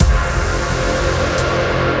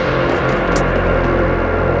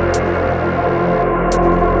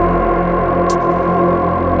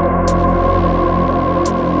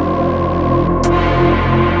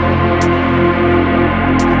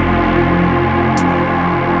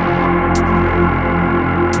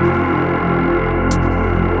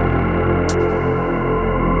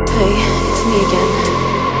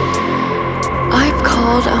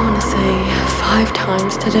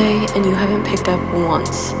times today and you haven't picked up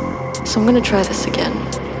once. So I'm gonna try this again.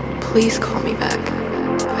 Please call me back.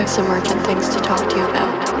 I have some urgent things to talk to you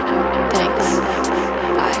about. Thanks.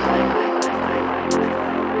 Bye.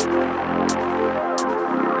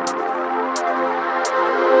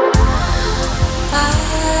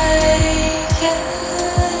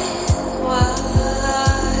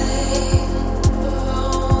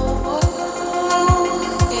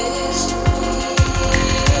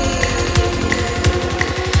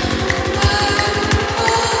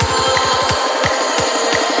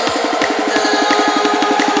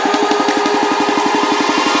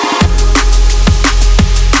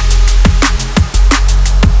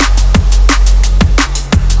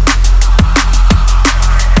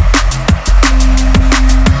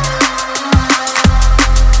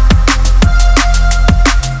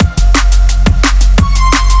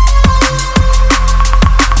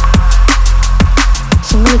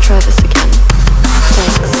 Try this again.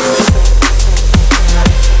 Thanks.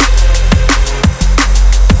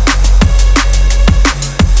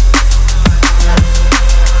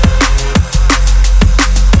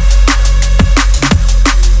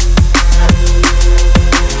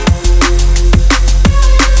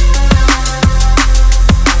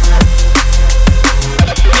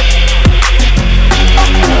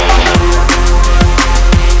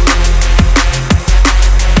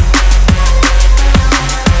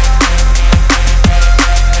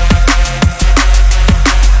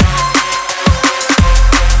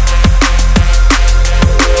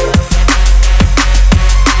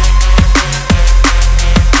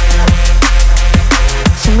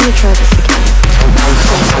 Try this again.